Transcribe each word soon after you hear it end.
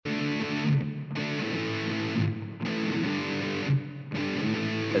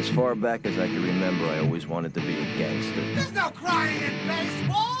As far back as I can remember, I always wanted to be a gangster. There's no crying in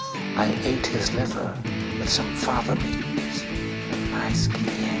baseball! I ate his liver with some fava beans and nice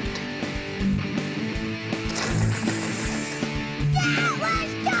Chianti. That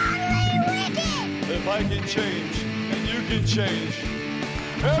was totally wicked! If I can change, and you can change,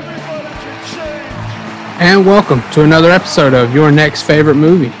 everybody can change! And welcome to another episode of Your Next Favorite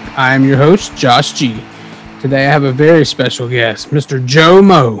Movie. I am your host, Josh G. Today I have a very special guest, Mr. Joe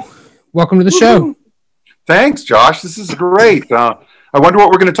Mo. Welcome to the show. Thanks, Josh. This is great. I wonder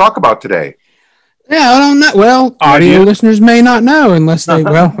what we're going to talk about today. Yeah, I don't know. Well, audio listeners may not know unless they,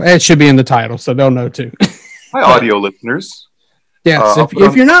 well, it should be in the title, so they'll know too. Hi, audio listeners. Yes,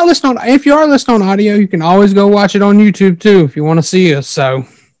 if you're not listening on, if you are listening on audio, you can always go watch it on YouTube too if you want to see us. So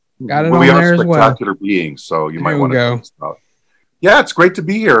got it on there as well. We are spectacular beings, so you might want to go. check us out. Yeah, it's great to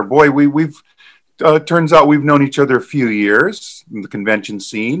be here. Boy, we've turns out we've known each other a few years in the convention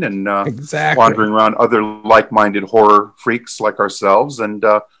scene and wandering around other like-minded horror freaks like ourselves. And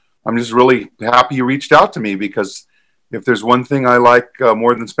I'm just really happy you reached out to me, because if there's one thing I like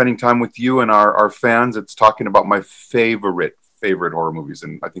more than spending time with you and our fans, it's talking about my favorite horror movies.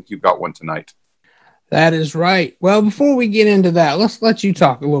 And I think you've got one tonight. That is right. Well, before we get into that, let's let you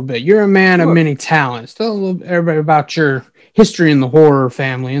talk a little bit. You're a man of many talents. Tell a little everybody about your history in the horror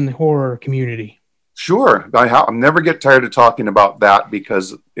family, in the horror community. Sure. I never get tired of talking about that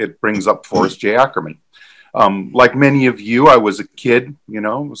because it brings up Forrest J. Ackerman. Like many of you, I was a kid,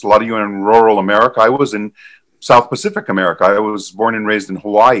 there's a lot of you in rural America. I was in South Pacific America. I was born and raised in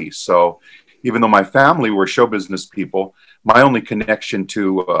Hawaii. So even though my family were show business people, my only connection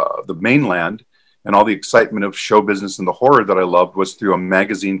to the mainland and all the excitement of show business and the horror that I loved was through a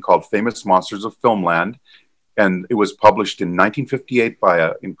magazine called Famous Monsters of Filmland. And it was published in 1958 by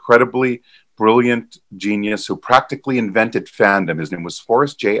an incredibly brilliant genius who practically invented fandom. His name was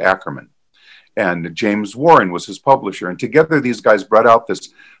Forrest J. Ackerman, and James Warren was his publisher. And together these guys brought out this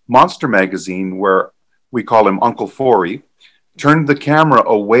monster magazine where we call him Uncle Forry, turned the camera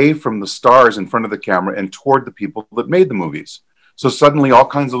away from the stars in front of the camera and toward the people that made the movies. So suddenly all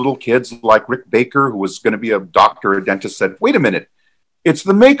kinds of little kids like Rick Baker, who was going to be a doctor or a dentist, said, wait a minute, it's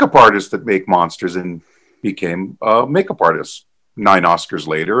the makeup artists that make monsters, and became a makeup artist 9 Oscars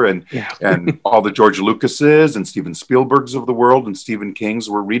later. And all the George Lucases and Steven Spielbergs of the world and Stephen Kings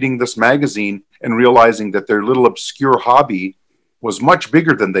were reading this magazine and realizing that their little obscure hobby was much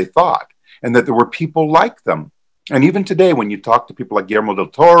bigger than they thought, and that there were people like them. And even today, when you talk to people like Guillermo del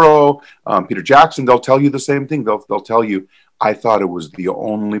Toro, Peter Jackson, they'll tell you the same thing. They'll tell you, I thought it was the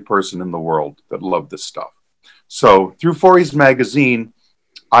only person in the world that loved this stuff. So through Forry's magazine,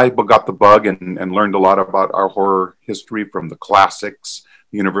 I got the bug and learned a lot about our horror history, from the classics,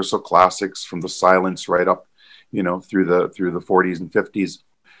 the universal classics, from the silence right up, through the 40s and 50s.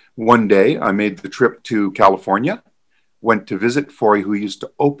 One day I made the trip to California, went to visit Forry, who used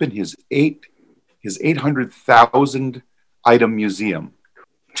to open his 800,000 item museum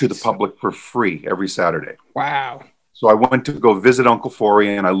to the public for free every Saturday. Wow. So I went to go visit Uncle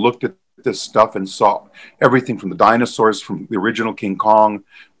Forry, and I looked at this stuff and saw everything from the dinosaurs from the original King Kong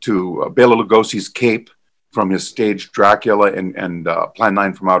to Bela Lugosi's cape from his stage Dracula and Plan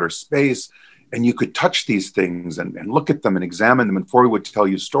 9 from Outer Space. And you could touch these things and look at them and examine them, and Forry would tell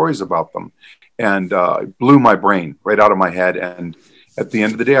you stories about them. And it blew my brain right out of my head. And at the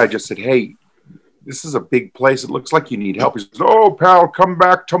end of the day, I just said, hey, this is a big place. It looks like you need help. He says, oh, pal, come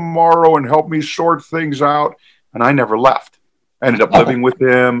back tomorrow and help me sort things out. And I never left. I ended up living with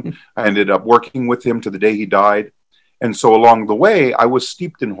him. I ended up working with him to the day he died. And so along the way, I was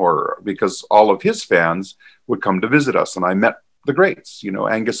steeped in horror because all of his fans would come to visit us. And I met the greats.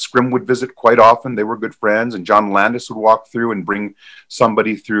 Angus Scrimm would visit quite often. They were good friends. And John Landis would walk through and bring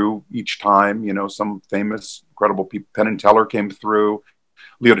somebody through each time. Some famous, incredible people. Penn and Teller came through.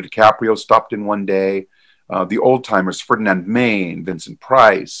 Leo DiCaprio stopped in one day. The old timers, Ferdinand Maine, Vincent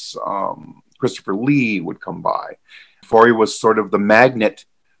Price, Christopher Lee would come by. Forry was sort of the magnet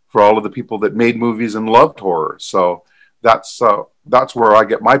for all of the people that made movies and loved horror. So that's where I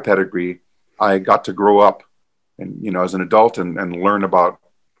get my pedigree. I got to grow up and, as an adult and learn about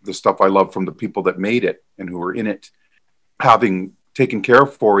the stuff I love from the people that made it and who were in it. Having taken care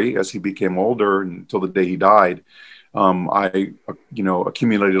of Forry as he became older until the day he died, I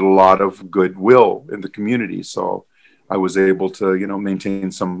accumulated a lot of goodwill in the community. So I was able to,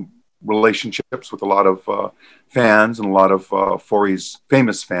 maintain some relationships with a lot of fans and a lot of Forry's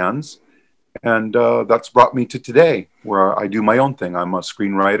famous fans. And that's brought me to today, where I do my own thing. I'm a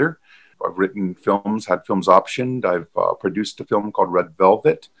screenwriter. I've written films, had films optioned. I've produced a film called Red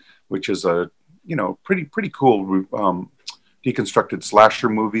Velvet, which is a pretty cool deconstructed slasher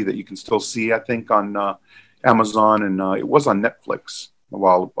movie that you can still see, I think, on Amazon, and it was on Netflix a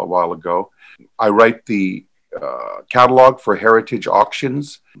while ago. I write the catalog for Heritage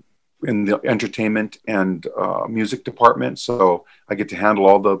Auctions in the entertainment and music department, so I get to handle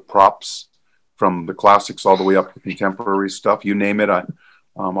all the props from the classics all the way up to contemporary stuff. You name it.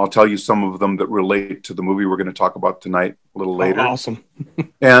 I'll tell you some of them that relate to the movie we're going to talk about tonight a little later. Oh, awesome.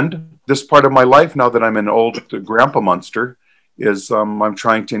 And this part of my life, now that I'm an old grandpa monster, is I'm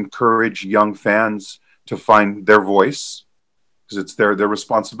trying to encourage young fans to find their voice, because it's their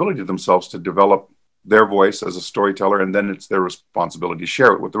responsibility to themselves to develop their voice as a storyteller, and then it's their responsibility to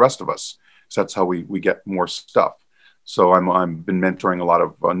share it with the rest of us. So that's how we get more stuff. So I've been mentoring a lot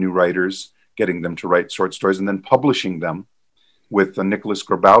of new writers, getting them to write short stories, and then publishing them with Nicholas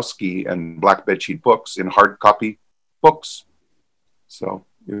Grabowski and Black Bedsheet Books in hard copy books. So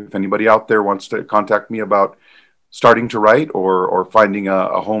if anybody out there wants to contact me about starting to write or finding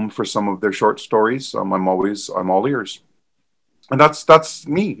a home for some of their short stories, I'm all ears. And that's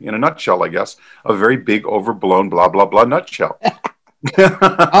me in a nutshell, I guess. A very big, overblown, blah, blah, blah nutshell.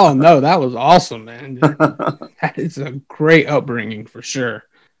 Oh, no, that was awesome, man. That is a great upbringing for sure.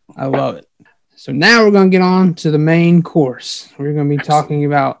 I love it. So now we're going to get on to the main course. We're going to be talking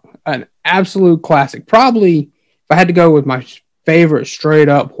about an absolute classic. Probably, if I had to go with my favorite straight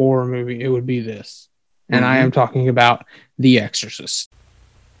up horror movie, it would be this. And I am talking about The Exorcist.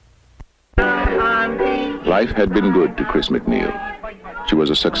 Life had been good to Chris McNeil. She was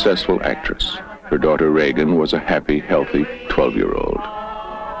a successful actress. Her daughter Reagan was a happy, healthy 12-year-old.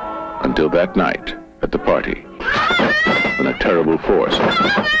 Until that night at the party, when a terrible force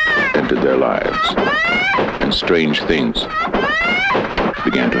entered their lives, and strange things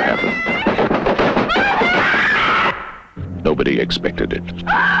began to happen. Nobody expected it.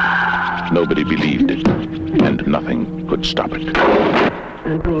 Nobody believed it, and nothing could stop it.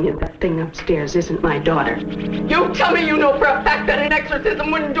 I'm bringing you that thing upstairs isn't my daughter. You tell me you know for a fact that an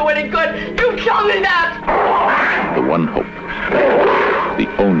exorcism wouldn't do any good. You tell me that! The one hope. The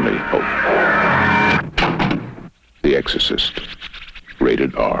only hope. The Exorcist.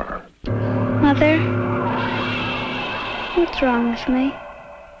 Rated R. Mother, what's wrong with me?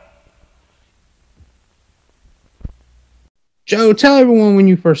 Joe, tell everyone when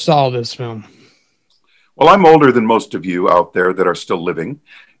you first saw this film. Well, I'm older than most of you out there that are still living.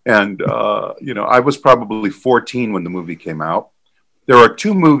 And, I was probably 14 when the movie came out. There are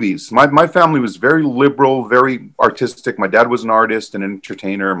two movies. My family was very liberal, very artistic. My dad was an artist and an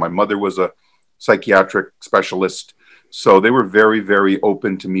entertainer. My mother was a psychiatric specialist. So they were very, very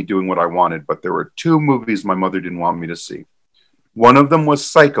open to me doing what I wanted. But there were two movies my mother didn't want me to see. One of them was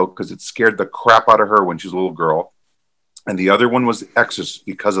Psycho, because it scared the crap out of her when she was a little girl. And the other one was Exorcist,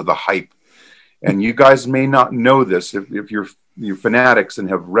 because of the hype. And you guys may not know this. If you're fanatics and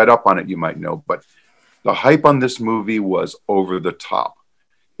have read up on it, you might know. But the hype on this movie was over the top.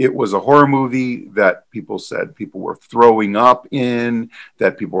 It was a horror movie that people said people were throwing up in,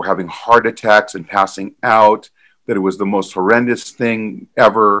 that people were having heart attacks and passing out, that it was the most horrendous thing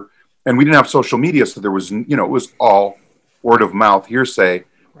ever. And we didn't have social media, so there was, it was all word of mouth, hearsay.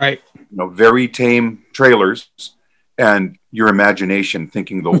 Right. Very tame trailers and your imagination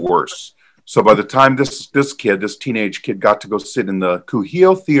thinking the worst. So by the time this teenage kid got to go sit in the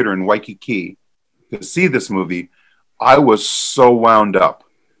Kuhio Theater in Waikiki to see this movie, I was so wound up.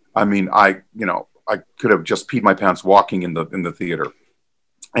 I mean, I could have just peed my pants walking in the theater.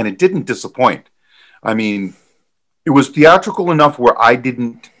 And it didn't disappoint. I mean, it was theatrical enough where I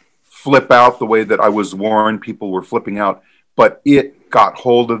didn't flip out the way that I was warned people were flipping out, but it got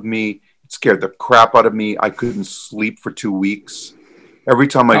hold of me. It scared the crap out of me. I couldn't sleep for 2 weeks. Every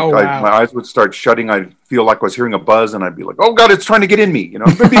time my eyes would start shutting, I'd feel like I was hearing a buzz, and I'd be like, "Oh God, it's trying to get in me!"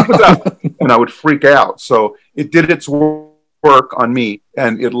 And I would freak out. So it did its work on me,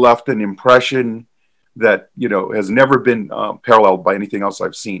 and it left an impression that has never been paralleled by anything else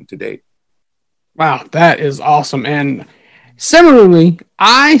I've seen to date. Wow, that is awesome. And similarly,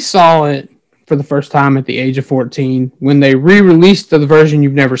 I saw it for the first time at the age of 14 when they re-released the version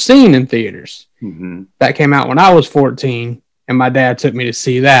you've never seen in theaters. Mm-hmm. That came out when I was 14. And my dad took me to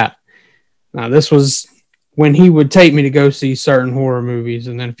see that. Now, this was when he would take me to go see certain horror movies.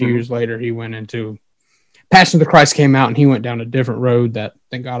 And then a few years later, he went into Passion of the Christ came out, and he went down a different road that,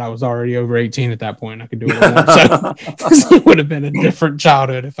 thank God, I was already over 18 at that point. I could do it alone. So it would have been a different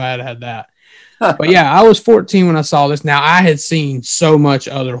childhood if I had had that. But yeah, I was 14 when I saw this. Now, I had seen so much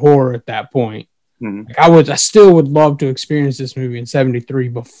other horror at that point. Mm-hmm. Like I still would love to experience this movie in 73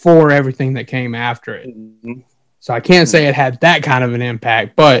 before everything that came after it. Mm-hmm. So I can't say it had that kind of an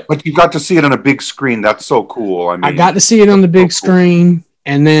impact, but you got to see it on a big screen. That's so cool. I mean, I got to see it on the big screen.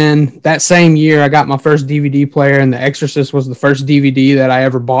 And then that same year, I got my first DVD player, and The Exorcist was the first DVD that I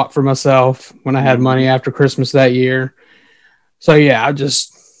ever bought for myself when I had money after Christmas that year. So yeah, I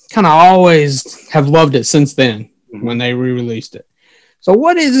just kind of always have loved it since then when they re-released it. So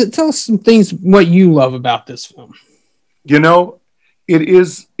what is it? Tell us some things, what you love about this film. You know, it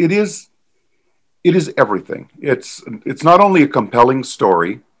is everything. It's not only a compelling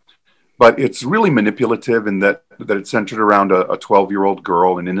story, but it's really manipulative in that it's centered around a 12-year-old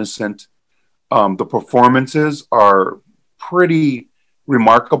girl, an innocent. The performances are pretty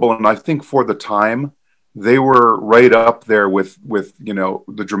remarkable, and I think for the time, they were right up there with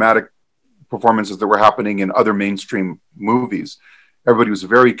the dramatic performances that were happening in other mainstream movies. Everybody was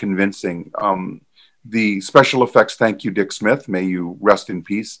very convincing. The special effects, thank you, Dick Smith. May you rest in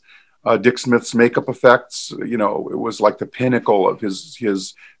peace. Dick Smith's makeup effects, it was like the pinnacle of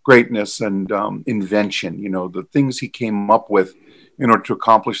his greatness and invention. The things he came up with in order to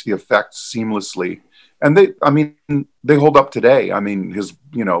accomplish the effects seamlessly. And they hold up today. I mean, his,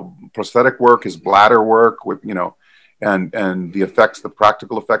 prosthetic work, his bladder work with, and the effects, the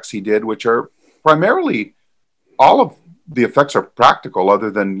practical effects he did, which are primarily all of the effects are practical, other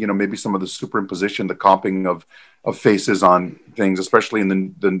than, maybe some of the superimposition, the comping of faces on things, especially in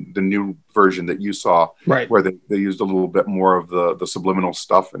the new version that you saw, right, where they used a little bit more of the subliminal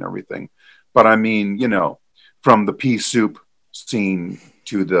stuff and everything. But I mean, from the pea soup scene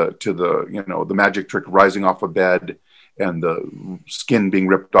to the magic trick rising off a bed and the skin being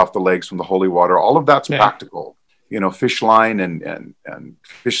ripped off the legs from the holy water, all of that's practical. Fish line and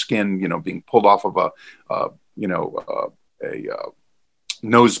fish skin, being pulled off of a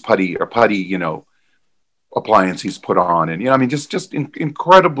nose putty or putty, appliance he's put on. And, just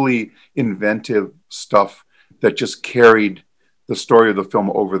incredibly inventive stuff that just carried the story of the film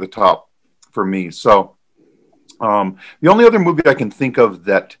over the top for me. So the only other movie I can think of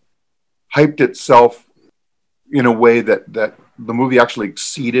that hyped itself in a way that the movie actually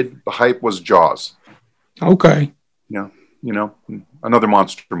exceeded the hype was Jaws. Okay. Another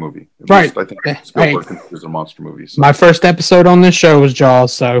monster movie. Right. I think Spielberg considers a monster movie. So. My first episode on this show was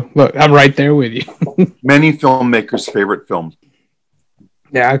Jaws, so look, I'm right there with you. Many filmmakers' favorite film.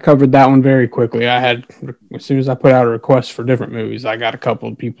 Yeah, I covered that one very quickly. As soon as I put out a request for different movies, I got a couple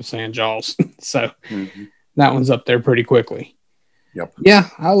of people saying Jaws. So that one's up there pretty quickly. Yep. Yeah,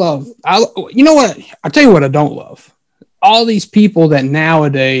 you know what? I'll tell you what I don't love. All these people that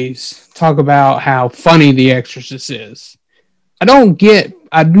nowadays talk about how funny The Exorcist is. I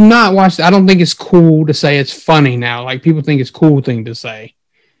do not watch. I don't think it's cool to say it's funny now. Like, people think it's a cool thing to say.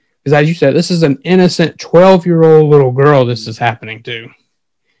 Because as you said, this is an innocent 12-year-old little girl this is happening to.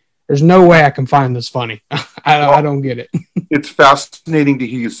 There's no way I can find this funny. I don't get it. It's fascinating to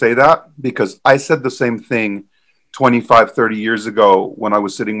hear you say that, because I said the same thing 25, 30 years ago when I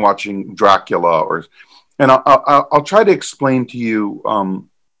was sitting watching Dracula. And I'll try to explain to you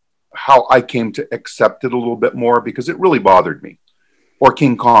how I came to accept it a little bit more, because it really bothered me. Or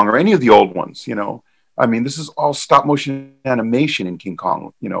King Kong, or any of the old ones, this is all stop motion animation in King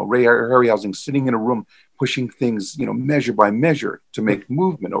Kong. Ray Harryhausen sitting in a room pushing things, measure by measure to make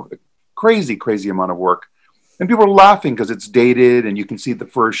movement over the crazy, crazy amount of work. And people are laughing because it's dated and you can see the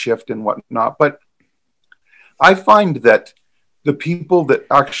fur shift and whatnot. But I find that the people that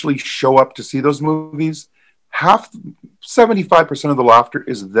actually show up to see those movies, 75% of the laughter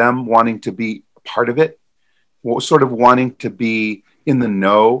is them wanting to be a part of it, sort of wanting to be in the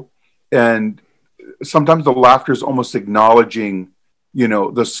know. And sometimes the laughter is almost acknowledging,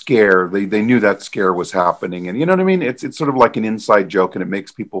 the scare. They knew that scare was happening. And you know what I mean? It's sort of like an inside joke, and it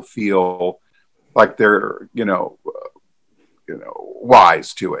makes people feel like they're,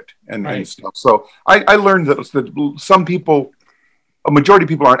 wise to it and stuff. So I learned that some people, a majority of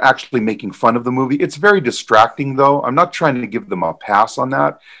people, aren't actually making fun of the movie. It's very distracting, though. I'm not trying to give them a pass on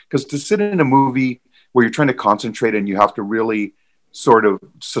that, because to sit in a movie where you're trying to concentrate and you have to really sort of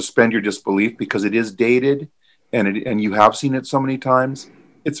suspend your disbelief because it is dated and you have seen it so many times,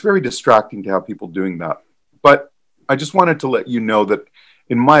 it's very distracting to have people doing that. But I just wanted to let you know that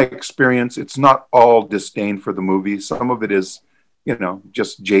in my experience, it's not all disdain for the movie. Some of it is,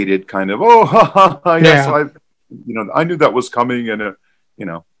 just jaded kind of, yes, I knew that was coming, and,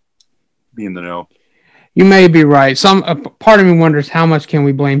 be in the know. You may be right. Part of me wonders how much can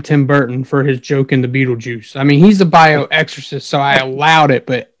we blame Tim Burton for his joke in the Beetlejuice. I mean, he's the bio-exorcist, so I allowed it,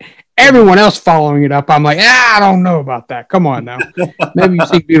 but everyone else following it up, I'm like, I don't know about that. Come on now. Maybe you've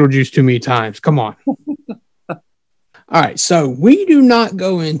seen Beetlejuice too many times. Come on. All right, so we do not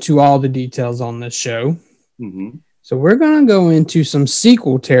go into all the details on this show, Mm-hmm. So we're going to go into some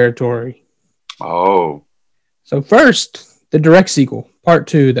sequel territory. Oh. So first, the direct sequel, part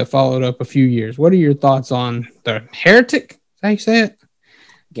 2, that followed up a few years. What are your thoughts on The Heretic? Is that how you say it?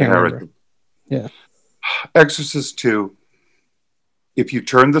 Can't remember. Yeah. Exorcist 2. If you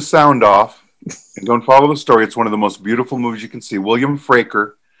turn the sound off and don't follow the story, it's one of the most beautiful movies you can see. William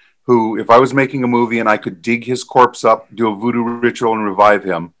Fraker, who, if I was making a movie and I could dig his corpse up, do a voodoo ritual and revive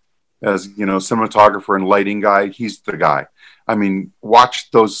him as, cinematographer and lighting guy, he's the guy. I mean, watch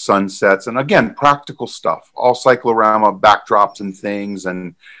those sunsets. And again, practical stuff, all cyclorama backdrops and things.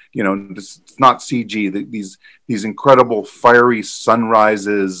 And, it's not CG. These incredible fiery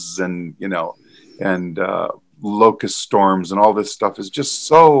sunrises and, locust storms and all this stuff is just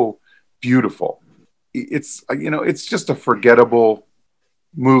so beautiful. It's just a forgettable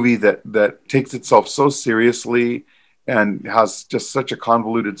movie that takes itself so seriously and has just such a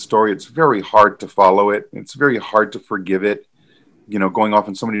convoluted story. It's very hard to follow it. It's very hard to forgive it, going off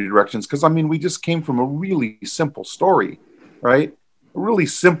in so many directions. Because, we just came from a really simple story, right? A really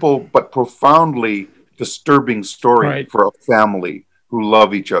simple but profoundly disturbing story for a family who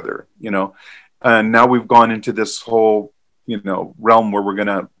love each other, And now we've gone into this whole, realm where we're going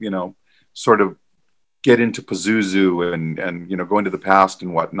to, sort of get into Pazuzu and go into the past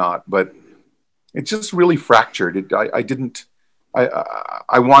and whatnot. But it's just really fractured. I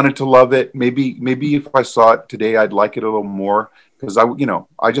wanted to love it. Maybe if I saw it today, I'd like it a little more because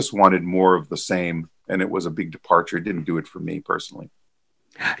I just wanted more of the same, and it was a big departure. It didn't do it for me personally.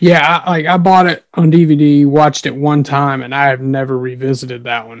 Yeah, I bought it on DVD, watched it one time, and I have never revisited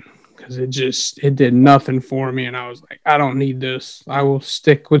that one because it did nothing for me, and I was like, I don't need this. I will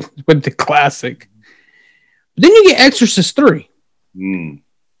stick with the classic. But then you get Exorcist 3. A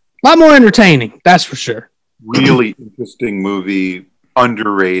lot more entertaining, that's for sure. Really interesting movie,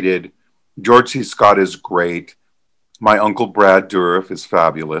 underrated. George C. Scott is great. My uncle Brad Dourif is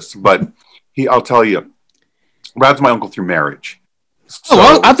fabulous, but I'll tell you, Brad's my uncle through marriage.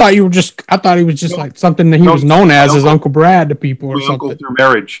 So, I thought he was just like something that he was known as Uncle Brad to people or something. Uncle through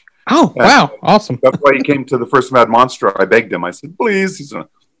marriage. Oh, wow, awesome. That's why he came to the first Mad Monster. I begged him. I said, please. He said,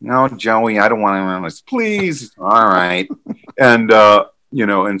 no, Joey, I don't want to. I said, please. He said, all right. And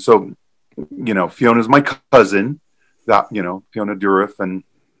and so, Fiona's my cousin, Fiona Dourif, and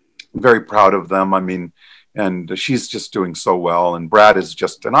I'm very proud of them. And she's just doing so well. And Brad is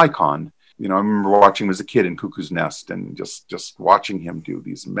just an icon. I remember watching him as a kid in Cuckoo's Nest and just watching him do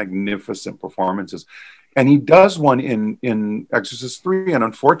these magnificent performances. And he does one in Exorcist 3. And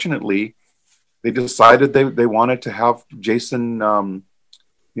unfortunately, they decided they wanted to have Jason,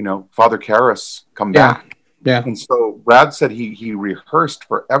 Father Karras come back. Yeah. And so Brad said he rehearsed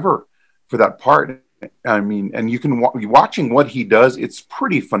forever for that part. And you can watching what he does. It's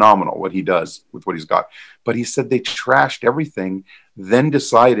pretty phenomenal what he does with what he's got. But he said they trashed everything, then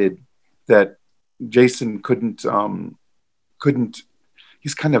decided that Jason couldn't.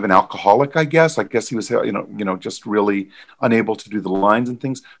 He's kind of an alcoholic, I guess. I guess he was, just really unable to do the lines and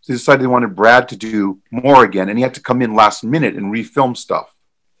things. So they decided they wanted Brad to do more again, and he had to come in last minute and refilm stuff.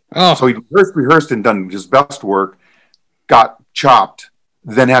 Oh. So he rehearsed and done his best work, got chopped,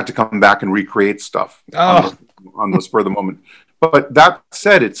 then had to come back and recreate stuff on the spur of the moment. But that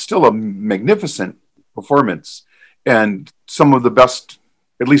said, it's still a magnificent performance and some of the best,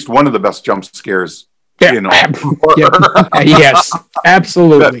 at least one of the best jump scares. Yes,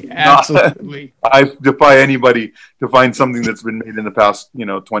 absolutely. Absolutely. I defy anybody to find something that's been made in the past,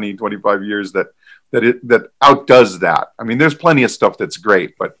 20, 25 years that outdoes that. There's plenty of stuff that's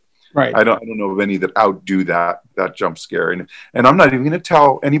great, but I don't know of any that outdo that jump scare. And I'm not even going to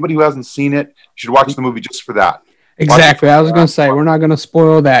tell anybody who hasn't seen it, you should watch the movie just for that. Exactly. I was going to say, we're not going to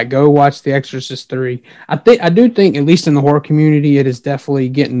spoil that. Go watch The Exorcist 3. I do think, at least in the horror community, it is definitely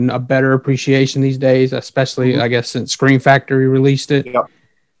getting a better appreciation these days, especially, I guess, since Scream Factory released it. Yep.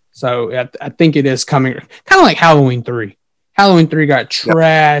 So I think it is coming, kind of like Halloween 3. Halloween 3 got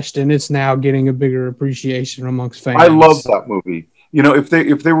trashed, and it's now getting a bigger appreciation amongst fans. I love that movie. If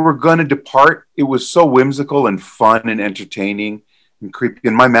they were going to depart, it was so whimsical and fun and entertaining and creepy.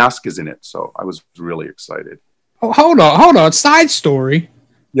 And My Mask is in it, so I was really excited. Oh, hold on. Side story.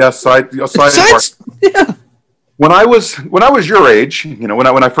 Yes, yeah. When I was your age,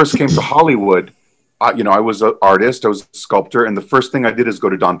 when I first came to Hollywood, I was an artist, I was a sculptor, and the first thing I did is go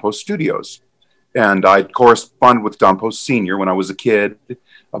to Don Post Studios, and I'd correspond with Don Post Senior when I was a kid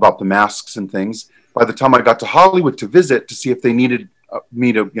about the masks and things. By the time I got to Hollywood to visit to see if they needed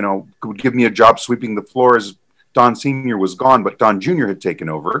me to, would give me a job sweeping the floors, Don Senior was gone, but Don Junior had taken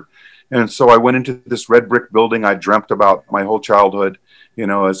over. And so I went into this red brick building I dreamt about my whole childhood.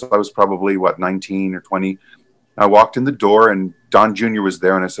 as I was probably 19 or 20. I walked in the door and Don Jr. was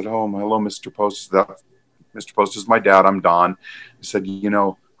there, and I said, "Oh, hello, Mr. Post. Mr. Post is my dad. I'm Don." I said,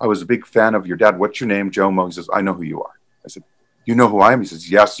 "I was a big fan of your dad. What's your name?" Jomo. He says, "I know who you are." I said, "You know who I am?" He says,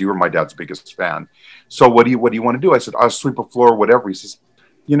 "Yes, you were my dad's biggest fan. So what do you want to do?" I said, "I'll sweep a floor, whatever." He says,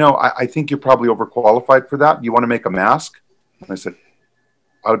 I think you're probably overqualified for that. You want to make a mask?" And I said,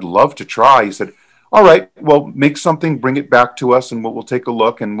 "I would love to try." He said, "All right, well, make something, bring it back to us, and we'll take a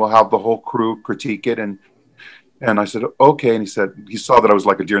look, and we'll have the whole crew critique it." And I said, "Okay." And he saw that I was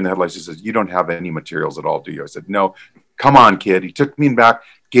like a deer in the headlights. He says, "You don't have any materials at all, do you?" I said, "No." "Come on, kid." He took me back,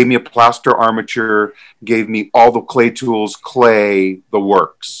 gave me a plaster armature, gave me all the clay tools, the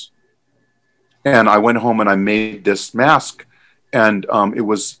works. And I went home and I made this mask. And it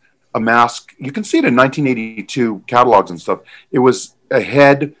was a mask. You can see it in 1982 catalogs and stuff. It was a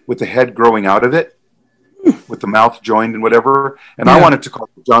head with the head growing out of it, with the mouth joined and whatever. And I wanted to call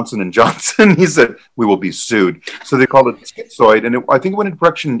it Johnson & Johnson. He said, "We will be sued." So they called it Schizoid. And I think it went into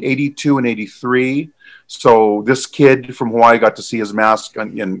production in 82 and 83. So this kid from Hawaii got to see his mask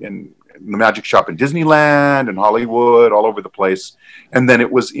in the magic shop in Disneyland and Hollywood, all over the place. And then it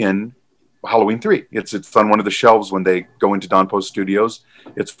was in Halloween 3. It's on one of the shelves when they go into Don Post Studios.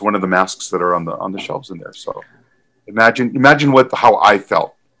 It's one of the masks that are on the shelves in there. So imagine how I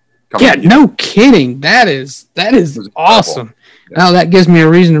felt. Yeah, no kidding. That is awesome. Yeah. Now that gives me a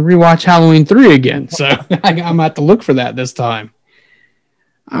reason to rewatch Halloween 3 again. So I'm going to have to look for that this time.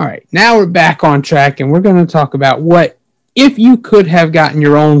 All right. Now we're back on track, and we're going to talk about what, if you could have gotten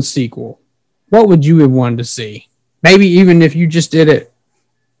your own sequel, what would you have wanted to see? Maybe even if you just did it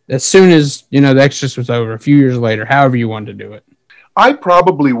as soon as, The Exorcist was over, a few years later, however you wanted to do it. I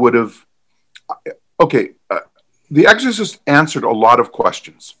probably would have. Okay. The Exorcist answered a lot of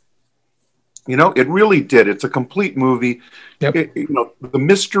questions. It really did. It's a complete movie. Yep. The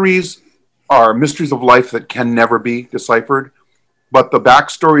mysteries are mysteries of life that can never be deciphered, but the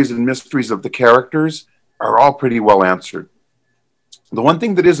backstories and mysteries of the characters are all pretty well answered. The one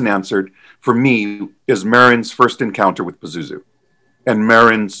thing that isn't answered for me is Marin's first encounter with Pazuzu. And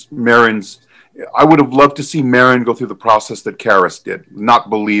Marin's, I would have loved to see Marin go through the process that Karras did, not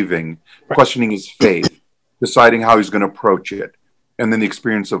believing, questioning his faith, deciding how he's going to approach it, and then the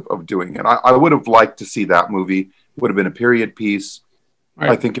experience of doing it. I would have liked to see that movie. It would have been a period piece.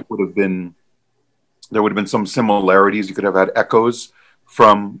 Right. I think there would have been some similarities. You could have had echoes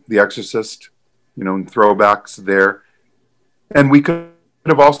from The Exorcist, and throwbacks there. And we could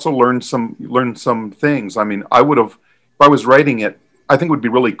have also learned some things. I mean, I would have, if I was writing it, I think it would be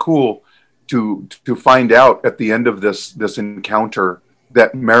really cool to find out at the end of this encounter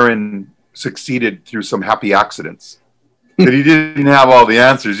that Marin succeeded through some happy accidents. That he didn't have all the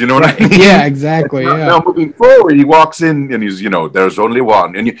answers, you know what I mean? Yeah, exactly. Yeah. Now moving forward, he walks in and he's, there's only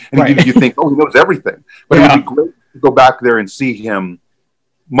one, and you think, oh, he knows everything. But it would be great to go back there and see him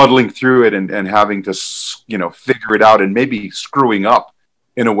muddling through it and having to, figure it out and maybe screwing up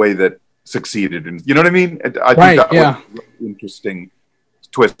in a way that succeeded. And you know what I mean? I think that was an interesting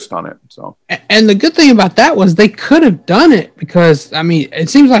twist on it. So, and the good thing about that was they could have done it because, I mean, it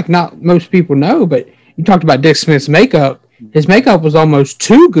seems like not most people know, but you talked about Dick Smith's makeup. His makeup was almost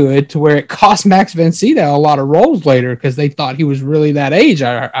too good to where it cost Max von Sydow a lot of roles later because they thought he was really that age,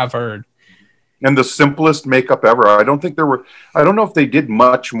 I've heard. And the simplest makeup ever. I don't know if they did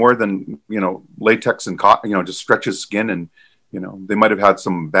much more than, latex and cotton, just stretch his skin and, they might have had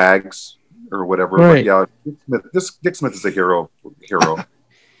some bags or whatever. Right. But yeah, Dick Smith is a hero.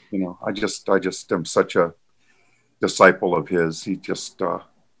 I just am such a disciple of his. He just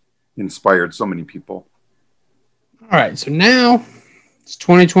inspired so many people. All right, so now it's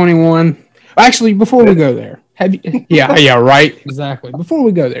 2021. Actually, before we go there, have you? Yeah, right, exactly. Before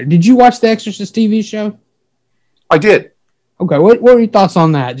we go there, did you watch the Exorcist TV show? I did. Okay, what were your thoughts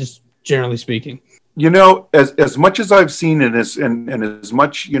on that, just generally speaking? As much as I've seen and as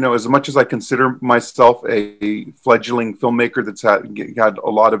much as I consider myself a fledgling filmmaker that's had a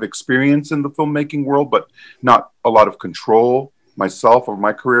lot of experience in the filmmaking world, but not a lot of control myself or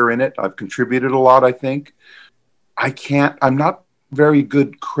my career in it. I've contributed a lot, I think. I'm not very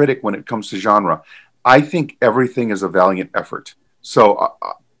good critic when it comes to genre. I think everything is a valiant effort. So,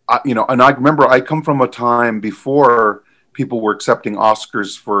 and I remember I come from a time before people were accepting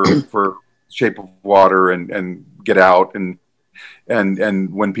Oscars for Shape of Water and Get Out and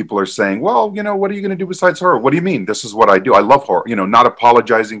when people are saying, well, what are you going to do besides horror? What do you mean? This is what I do. I love horror, not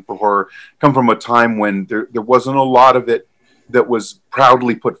apologizing for horror. Come from a time when there wasn't a lot of it that was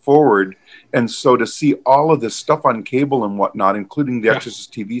proudly put forward. And so to see all of this stuff on cable and whatnot, including the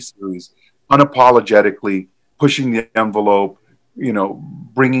Exorcist TV series, unapologetically pushing the envelope,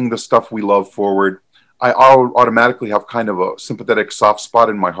 bringing the stuff we love forward. I automatically have kind of a sympathetic soft spot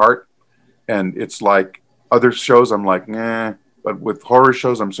in my heart. And it's like other shows, I'm like, nah. But with horror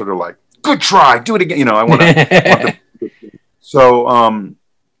shows, I'm sort of like, good try, do it again. I want to. So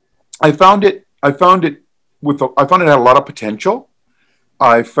I found it had a lot of potential.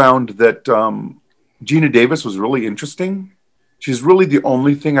 I found that Gina Davis was really interesting. She's really the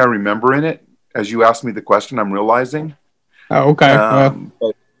only thing I remember in it. As you asked me the question, I'm realizing. Oh, okay.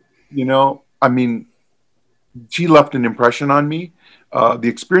 But, I mean, she left an impression on me. The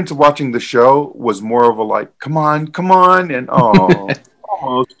experience of watching the show was more of a like, come on, and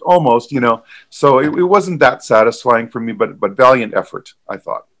almost, So it wasn't that satisfying for me, but valiant effort, I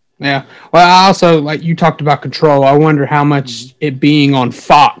thought. Yeah. Well, I also, like you talked about Control, I wonder how much it being on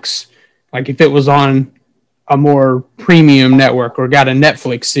Fox, like if it was on a more premium network or got a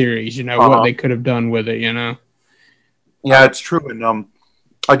Netflix series, what they could have done with it, Yeah, it's true. And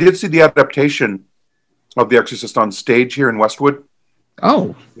I did see the adaptation of The Exorcist on stage here in Westwood.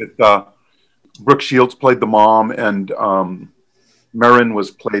 Oh. With Brooke Shields played the mom, and Marin was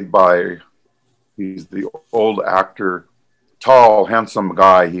played by, he's the old actor, tall, handsome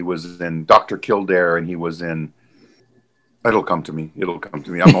guy. He was in Dr. Kildare, and he was in, it'll come to me. I'm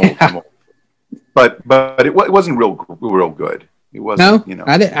old. I'm old. But it wasn't real good. It wasn't, No,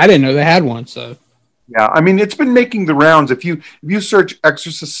 I didn't know they had one, so. Yeah, I mean, it's been making the rounds. If you search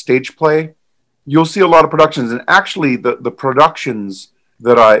Exorcist stage play, you'll see a lot of productions, and actually the productions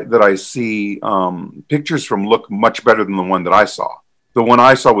that I see pictures from look much better than the one that I saw. The one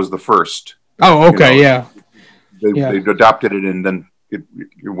I saw was the first. Oh, okay, yeah. They adapted it, and then it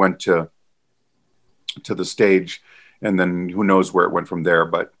went to the stage, and then who knows where it went from there.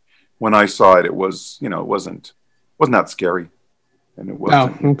 But when I saw it, it was it wasn't that scary, and it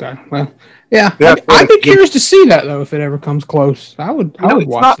wasn't. Oh, okay. Well, yeah. I'd be curious to see that though if it ever comes close. I would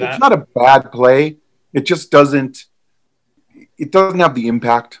watch that. It's not a bad play. It just doesn't. It doesn't have the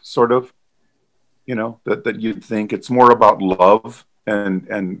impact, sort of, that you'd think. It's more about love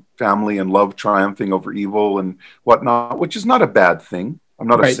and family and love triumphing over evil and whatnot, which is not a bad thing. I'm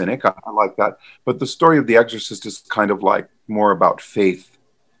not a cynic. I like that. But the story of The Exorcist is kind of like more about faith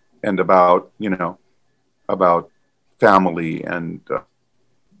and about family and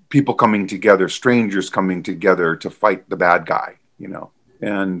people coming together, strangers coming together to fight the bad guy,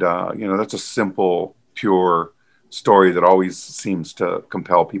 And, that's a simple, pure story that always seems to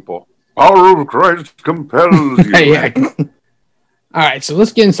compel people. Power of Christ compels you. Yeah. All right, so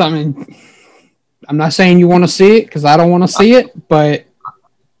let's get in something. I'm not saying you want to see it because I don't want to see it, but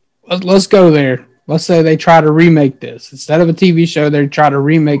let's go there. Let's say they try to remake this. Instead of a TV show, they try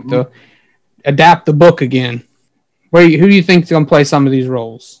to adapt the book again. Who do you think is going to play some of these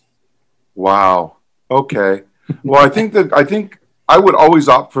roles? Wow. Okay. Well, I think I would always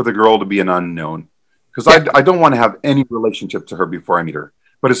opt for the girl to be an unknown because I don't want to have any relationship to her before I meet her.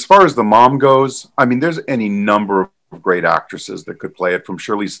 But as far as the mom goes, I mean, there's any number of great actresses that could play it, from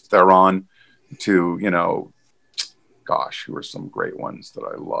Charlize Theron to, who are some great ones that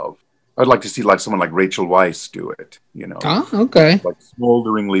I love. I'd like to see someone like Rachel Weisz do it, Oh, okay. Like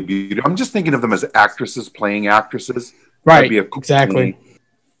smolderingly beautiful. I'm just thinking of them as actresses playing actresses. Right, be a cool exactly. thing.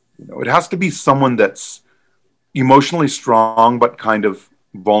 It has to be someone that's emotionally strong but kind of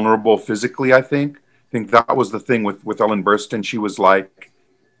vulnerable physically, I think. I think that was the thing with Ellen Burstyn. She was like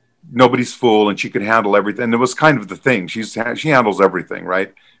nobody's fool, and she could handle everything. And it was kind of the thing. She handles everything,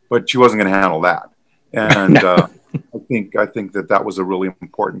 right? But she wasn't going to handle that. And I think that was a really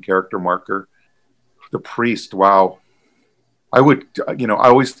important character marker. The priest, wow. I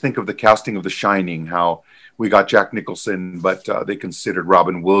always think of the casting of The Shining, how we got Jack Nicholson, but they considered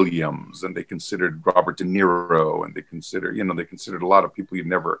Robin Williams, and they considered Robert De Niro, and they considered a lot of people you'd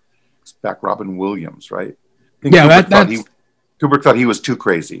never expect. Robin Williams, right? Kubrick thought he was too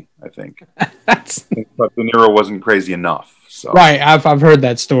crazy, I think. But De Niro wasn't crazy enough. So. Right, I've heard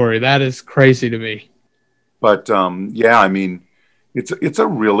that story. That is crazy to me. But I mean, it's a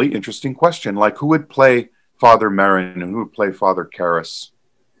really interesting question. Like, who would play Father Merrin and who would play Father Karras?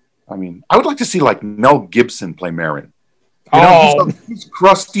 I mean, I would like to see like Mel Gibson play Merrin. He's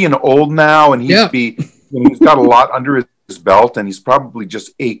crusty and old now, and he's got a lot under his belt, and he's probably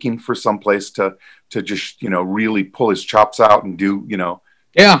just aching for some place to just really pull his chops out and do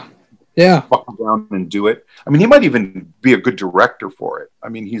buckle down and do it. I mean, he might even be a good director for it. I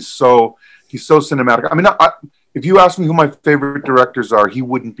mean, he's so cinematic. I mean, if you ask me who my favorite directors are, he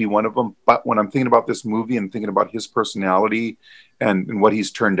wouldn't be one of them. But when I'm thinking about this movie and thinking about his personality and what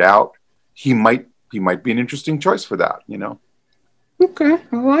he's turned out, he might be an interesting choice for that. Okay,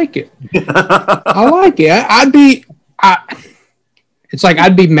 I like it. I like it. It's like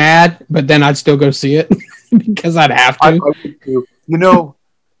I'd be mad, but then I'd still go see it because I'd have to. I would too.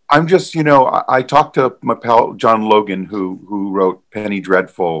 I'm just, I talked to my pal John Logan, who wrote Penny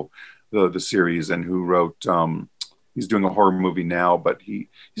Dreadful, the series, and who wrote, he's doing a horror movie now, but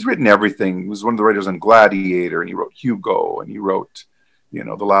he's written everything. He was one of the writers on Gladiator, and he wrote Hugo, and he wrote,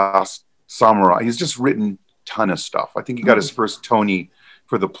 The Last Samurai. He's just written a ton of stuff. I think he got his first Tony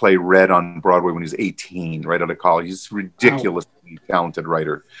for the play Red on Broadway when he was 18, right out of college. He's a ridiculously talented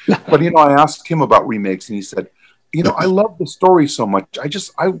writer. But, I asked him about remakes, and he said, I love the story so much. I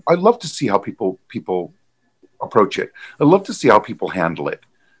love to see how people approach it. I love to see how people handle it.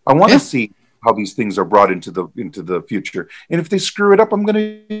 I want to see how these things are brought into the future. And if they screw it up, I'm going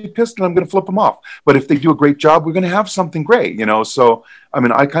to be pissed and I'm going to flip them off. But if they do a great job, we're going to have something great, So,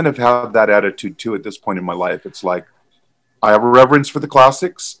 I kind of have that attitude too at this point in my life. It's like, I have a reverence for the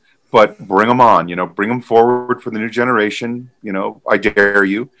classics, but bring them on, bring them forward for the new generation. I dare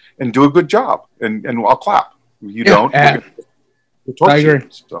you, and do a good job, and I'll clap. You don't. I agree.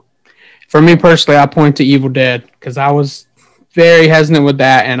 So. For me personally, I point to Evil Dead because I was very hesitant with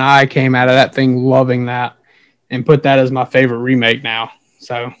that, and I came out of that thing loving that, and put that as my favorite remake now.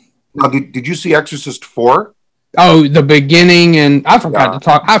 So, now, did you see Exorcist 4? Oh, the beginning, and I forgot to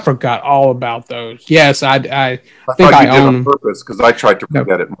talk. I forgot all about those. Yes, I think I own them. Purpose because I tried to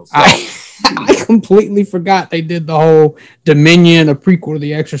forget it myself. I completely forgot they did the whole Dominion, a prequel to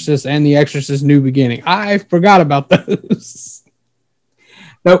The Exorcist, and The Exorcist New Beginning. I forgot about those.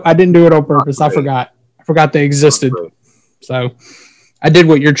 Nope, I didn't do it on purpose. I forgot. I forgot they existed. So I did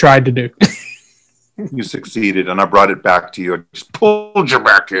what you're trying to do. You succeeded, and I brought it back to you. I just pulled you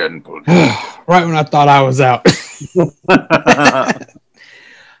back in. Right when I thought I was out.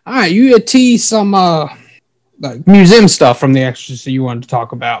 All right, you had teased some museum stuff from The Exorcist that you wanted to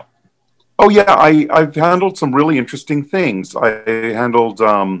talk about. Oh, yeah, I've handled some really interesting things. I handled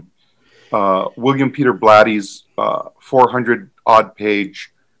William Peter Blatty's 400-odd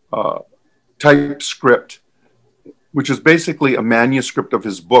page typescript, which is basically a manuscript of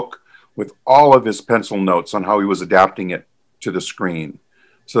his book with all of his pencil notes on how he was adapting it to the screen.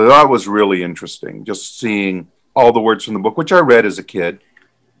 So that was really interesting, just seeing all the words from the book, which I read as a kid,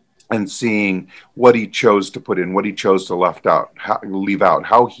 and seeing what he chose to put in, what he chose to leave out,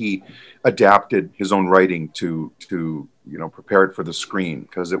 how he adapted his own writing to prepare it for the screen,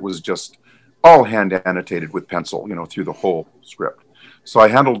 because it was just all hand annotated with pencil, through the whole script. So I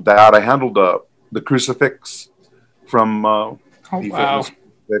handled that. I handled the crucifix from wow.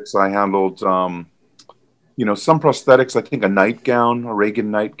 I handled, some prosthetics. I think a nightgown, a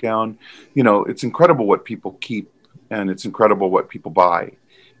Reagan nightgown. It's incredible what people keep, and it's incredible what people buy.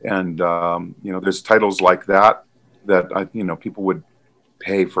 And there's titles like that people would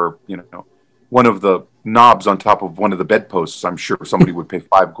pay for. One of the knobs on top of one of the bedposts. I'm sure somebody would pay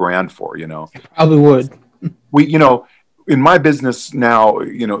 $5,000 for. Probably would. We, in my business now,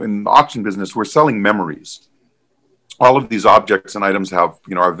 in the auction business, we're selling memories. All of these objects and items have,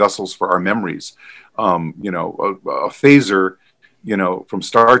 our vessels for our memories. A phaser, from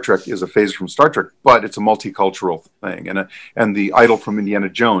Star Trek is a phaser from Star Trek, but it's a multicultural thing. And the idol from Indiana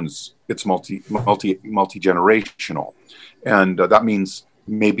Jones, it's multi-generational. And that means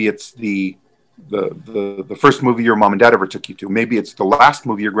maybe it's the first movie your mom and dad ever took you to. Maybe it's the last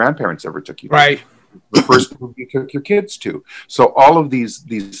movie your grandparents ever took you to. Right. The first movie you took your kids to. So all of these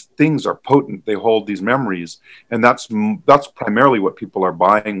things are potent. They hold these memories, and that's primarily what people are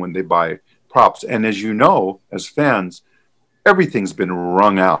buying when they buy props. And as you know, as fans, everything's been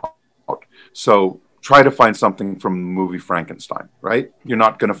wrung out. So try to find something from the movie Frankenstein, right? You're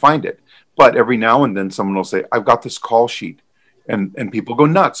not going to find it. But every now and then someone will say, I've got this call sheet. And people go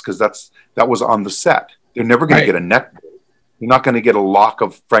nuts because that was on the set. They're never going to get a neck bolt. You're not going to get a lock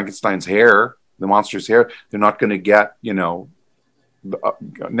of Frankenstein's hair, the monster's hair. They're not going to get, a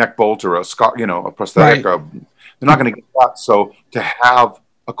neck bolt or a prosthetic. Right. They're not going to get that. So to have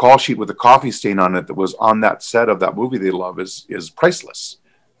a call sheet with a coffee stain on it that was on that set of that movie they love is priceless.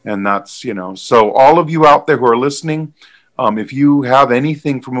 And that's, so all of you out there who are listening, if you have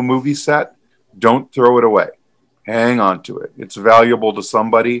anything from a movie set, don't throw it away. Hang on to it. It's valuable to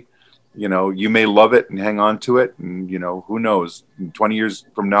somebody. You may love it and hang on to it. And, who knows? 20 years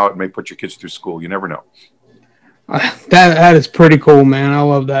from now, it may put your kids through school. You never know. That is pretty cool, man. I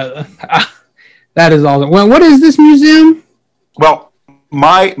love that. That is awesome. Well, what is this museum? Well,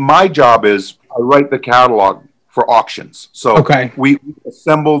 my job is I write the catalog for auctions. So we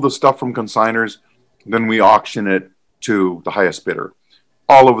assemble the stuff from consigners, then we auction it to the highest bidder.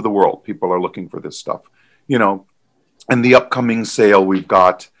 All over the world, people are looking for this stuff. And the upcoming sale, we've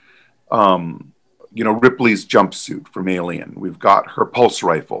got Ripley's jumpsuit from Alien. We've got her pulse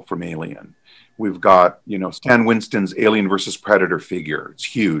rifle from Alien. We've got, Stan Winston's Alien versus Predator figure. It's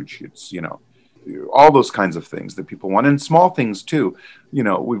huge. It's, all those kinds of things that people want, and small things too.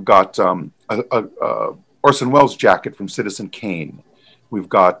 We've got a Orson Welles jacket from Citizen Kane. We've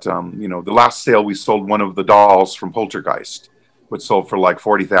got, the last sale we sold one of the dolls from Poltergeist, which sold for like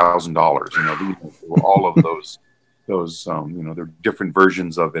 $40,000. All of those, there are different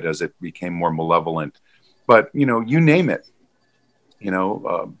versions of it as it became more malevolent. But, you name it.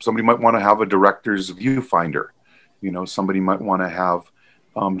 Somebody might want to have a director's viewfinder. Somebody might want to have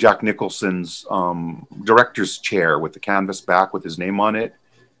Jack Nicholson's director's chair with the canvas back with his name on it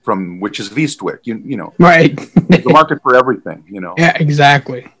from Witches of Eastwick. Right. There's a market for everything. Yeah,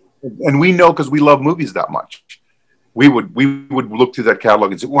 exactly. And we know because we love movies that much. We would look through that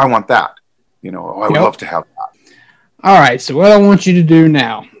catalog and say, "Oh, I want that." I would love to have that. All right. So what I want you to do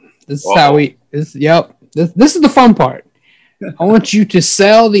now. This is how we. This is the fun part. I want you to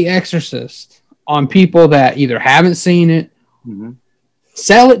sell The Exorcist on people that either haven't seen it,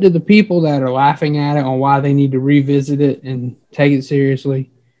 sell it to the people that are laughing at it on why they need to revisit it and take it seriously.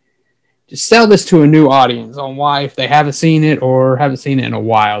 Just sell this to a new audience on why, if they haven't seen it or haven't seen it in a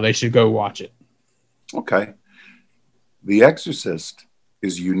while, they should go watch it. Okay. The Exorcist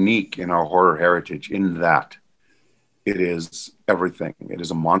is unique in our horror heritage in that it is everything. It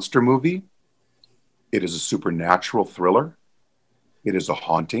is a monster movie. It is a supernatural thriller. It is a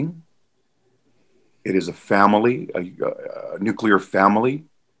haunting. It is a family, a nuclear family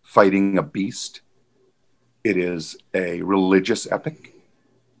fighting a beast. It is a religious epic.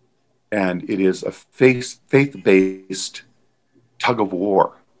 And it is a faith-based tug of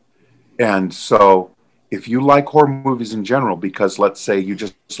war. And so if you like horror movies in general, because let's say you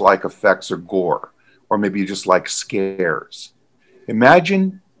just like effects or gore, or maybe you just like scares,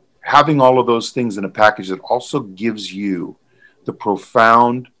 imagine having all of those things in a package that also gives you the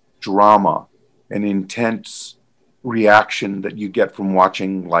profound drama and intense reaction that you get from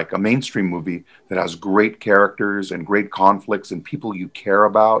watching like a mainstream movie that has great characters and great conflicts and people you care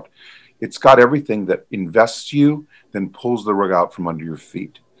about. It's got everything that invests you, then pulls the rug out from under your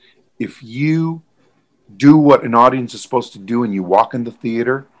feet. If you do what an audience is supposed to do and you walk in the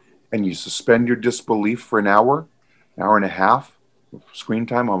theater and you suspend your disbelief for an hour and a half, screen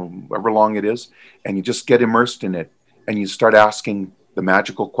time, however long it is, and you just get immersed in it and you start asking the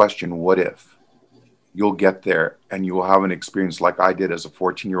magical question, what if? You'll get there and you will have an experience like I did as a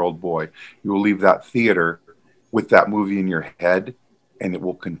 14-year-old boy. You will leave that theater with that movie in your head, and it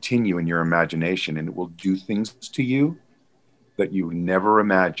will continue in your imagination, and it will do things to you that you never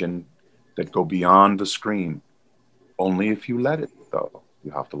imagined, that go beyond the screen. Only if you let it, though.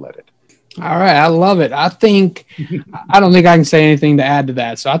 You have to let it. All right. I love it. I don't think I can say anything to add to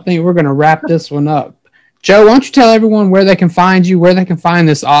that. So I think we're going to wrap this one up. Joe, why don't you tell everyone where they can find you, where they can find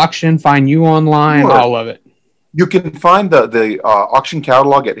this auction, find you online, all of it. You can find the auction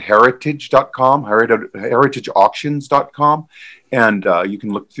catalog at heritage.com, heritageauctions.com. And you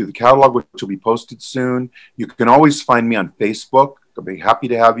can look through the catalog, which will be posted soon. You can always find me on Facebook. I'll be happy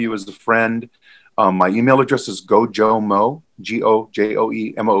to have you as a friend. My email address is gojoemo,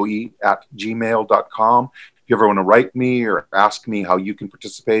 GOJOEMOE @gmail.com. If you ever want to write me or ask me how you can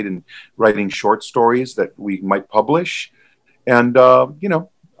participate in writing short stories that we might publish. And,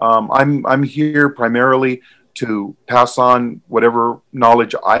 I'm here primarily to pass on whatever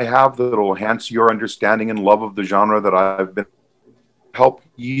knowledge I have that will enhance your understanding and love of the genre that I've been, help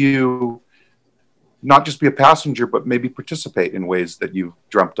you not just be a passenger, but maybe participate in ways that you've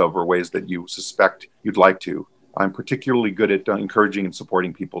dreamt of or ways that you suspect you'd like to. I'm particularly good at encouraging and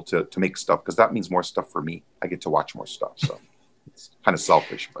supporting people to make stuff, because that means more stuff for me. I get to watch more stuff. So it's kind of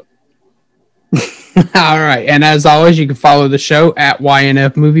selfish, but. All right. And as always, you can follow the show at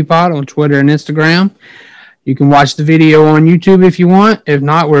YNF Movie Pod on Twitter and Instagram. You can watch the video on YouTube if you want. If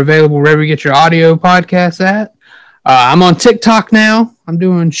not, we're available wherever you get your audio podcasts at. I'm on TikTok now. I'm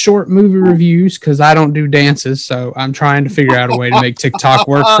doing short movie reviews because I don't do dances. So I'm trying to figure out a way to make TikTok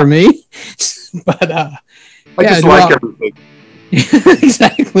work for me. But I just like everything.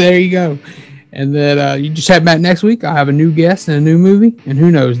 Exactly. There you go. And then you just head back next week. I'll have a new guest and a new movie. And who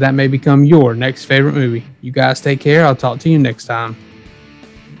knows, that may become your next favorite movie. You guys take care. I'll talk to you next time.